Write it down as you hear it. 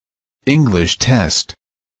English test.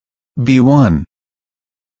 B1.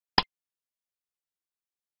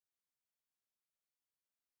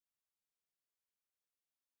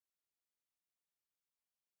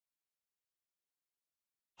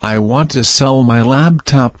 I want to sell my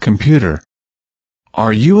laptop computer.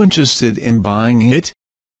 Are you interested in buying it?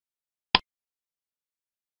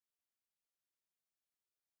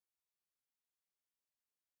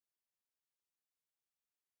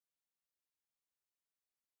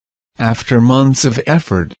 After months of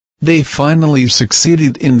effort, they finally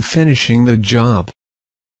succeeded in finishing the job.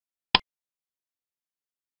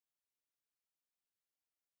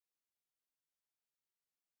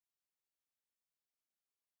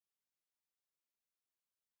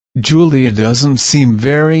 Julia doesn't seem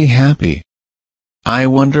very happy. I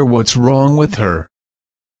wonder what's wrong with her.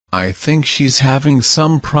 I think she's having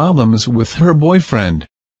some problems with her boyfriend.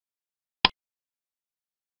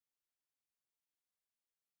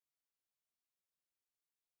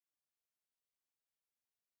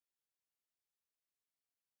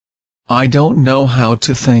 I don't know how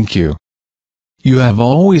to thank you. You have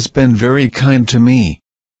always been very kind to me.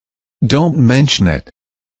 Don't mention it.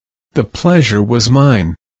 The pleasure was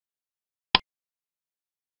mine.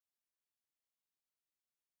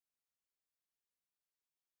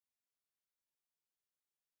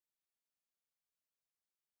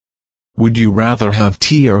 Would you rather have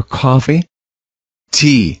tea or coffee?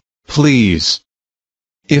 Tea, please.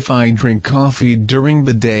 If I drink coffee during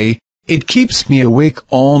the day, it keeps me awake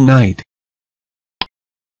all night.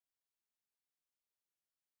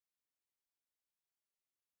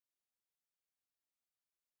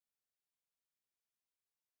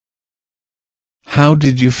 How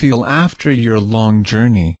did you feel after your long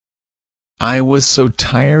journey? I was so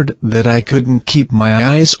tired that I couldn't keep my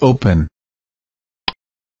eyes open.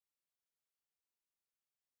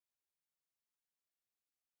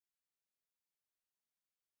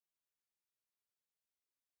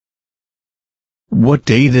 What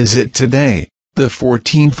date is it today, the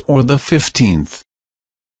 14th or the 15th?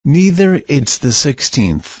 Neither, it's the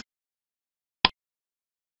 16th.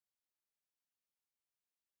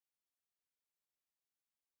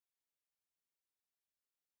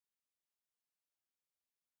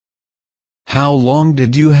 How long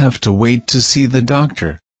did you have to wait to see the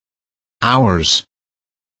doctor? Hours.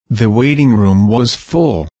 The waiting room was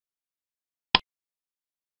full.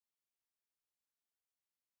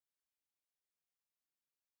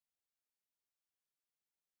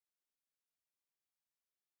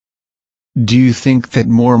 Do you think that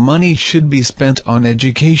more money should be spent on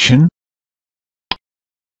education?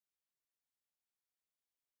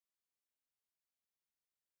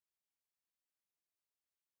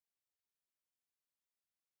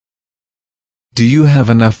 Do you have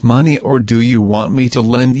enough money or do you want me to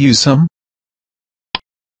lend you some?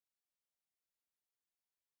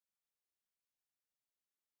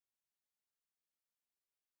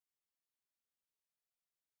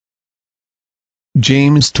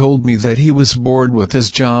 James told me that he was bored with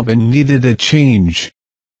his job and needed a change.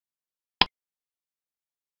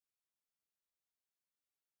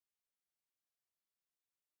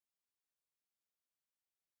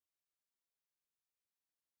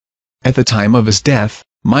 At the time of his death,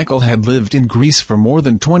 Michael had lived in Greece for more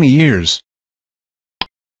than 20 years.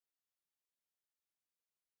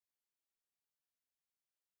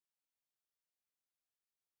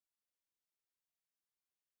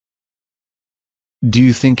 Do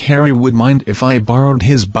you think Harry would mind if I borrowed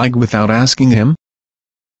his bike without asking him?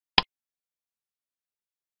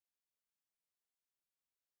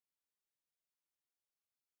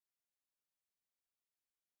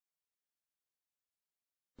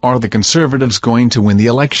 Are the Conservatives going to win the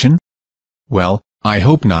election? Well, I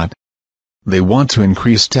hope not. They want to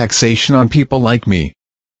increase taxation on people like me.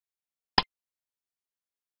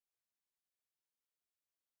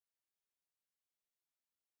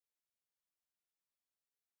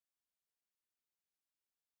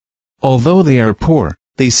 Although they are poor,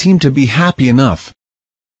 they seem to be happy enough.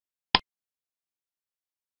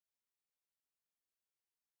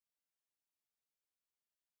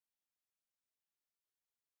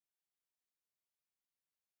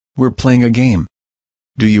 We're playing a game.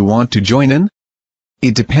 Do you want to join in?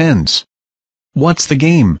 It depends. What's the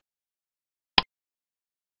game?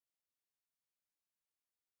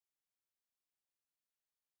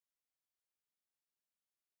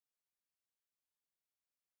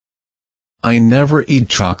 I never eat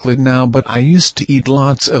chocolate now, but I used to eat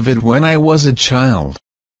lots of it when I was a child.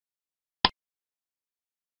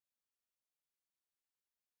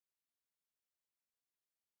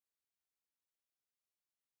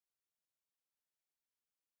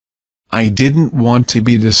 I didn't want to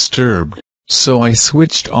be disturbed, so I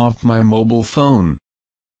switched off my mobile phone.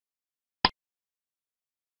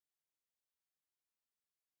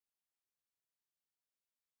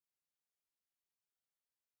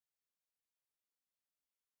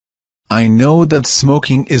 I know that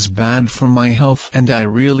smoking is bad for my health and I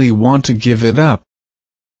really want to give it up.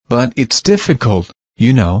 But it's difficult,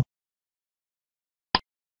 you know.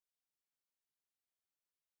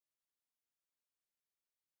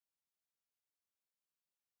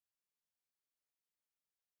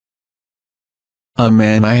 A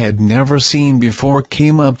man I had never seen before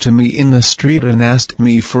came up to me in the street and asked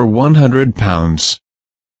me for £100.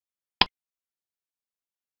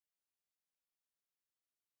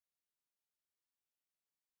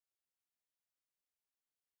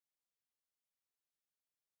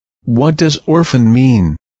 What does orphan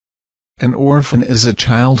mean? An orphan is a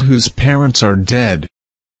child whose parents are dead.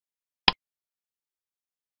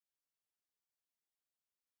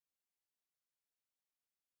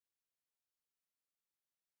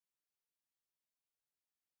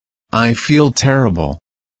 I feel terrible.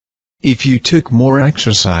 If you took more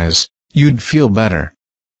exercise, you'd feel better.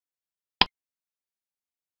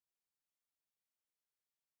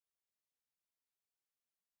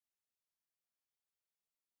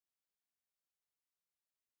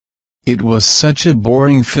 It was such a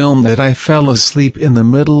boring film that I fell asleep in the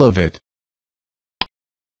middle of it.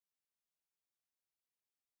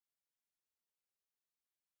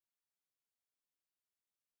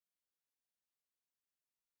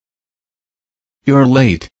 You're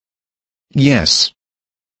late. Yes.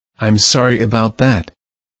 I'm sorry about that.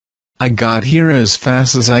 I got here as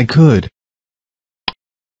fast as I could.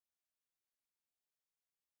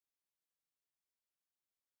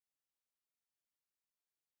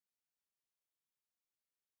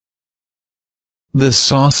 The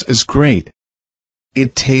sauce is great.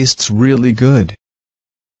 It tastes really good.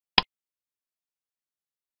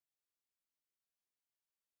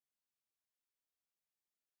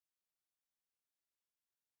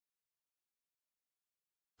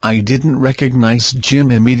 I didn't recognize Jim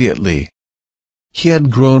immediately. He had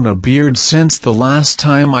grown a beard since the last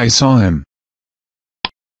time I saw him.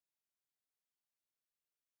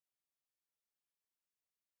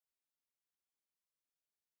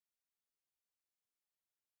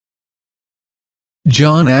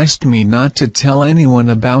 John asked me not to tell anyone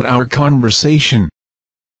about our conversation.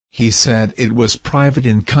 He said it was private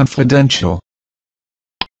and confidential.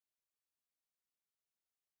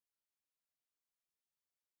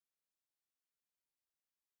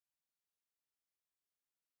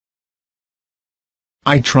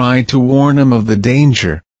 I tried to warn him of the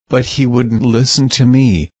danger, but he wouldn't listen to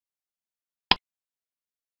me.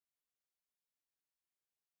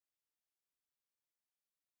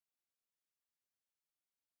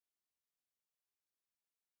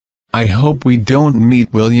 I hope we don't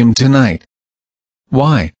meet William tonight.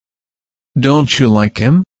 Why? Don't you like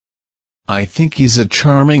him? I think he's a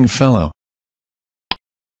charming fellow.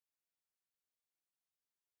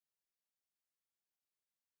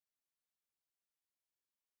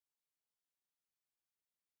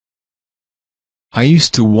 I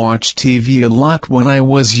used to watch TV a lot when I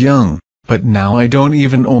was young, but now I don't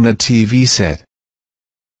even own a TV set.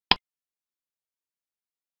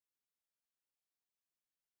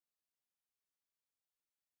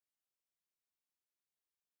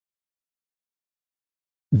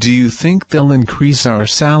 Do you think they'll increase our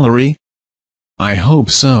salary? I hope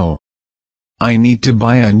so. I need to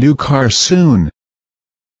buy a new car soon.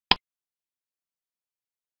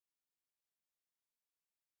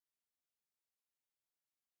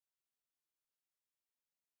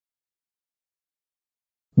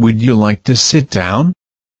 Would you like to sit down?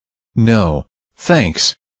 No,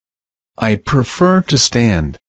 thanks. I prefer to stand.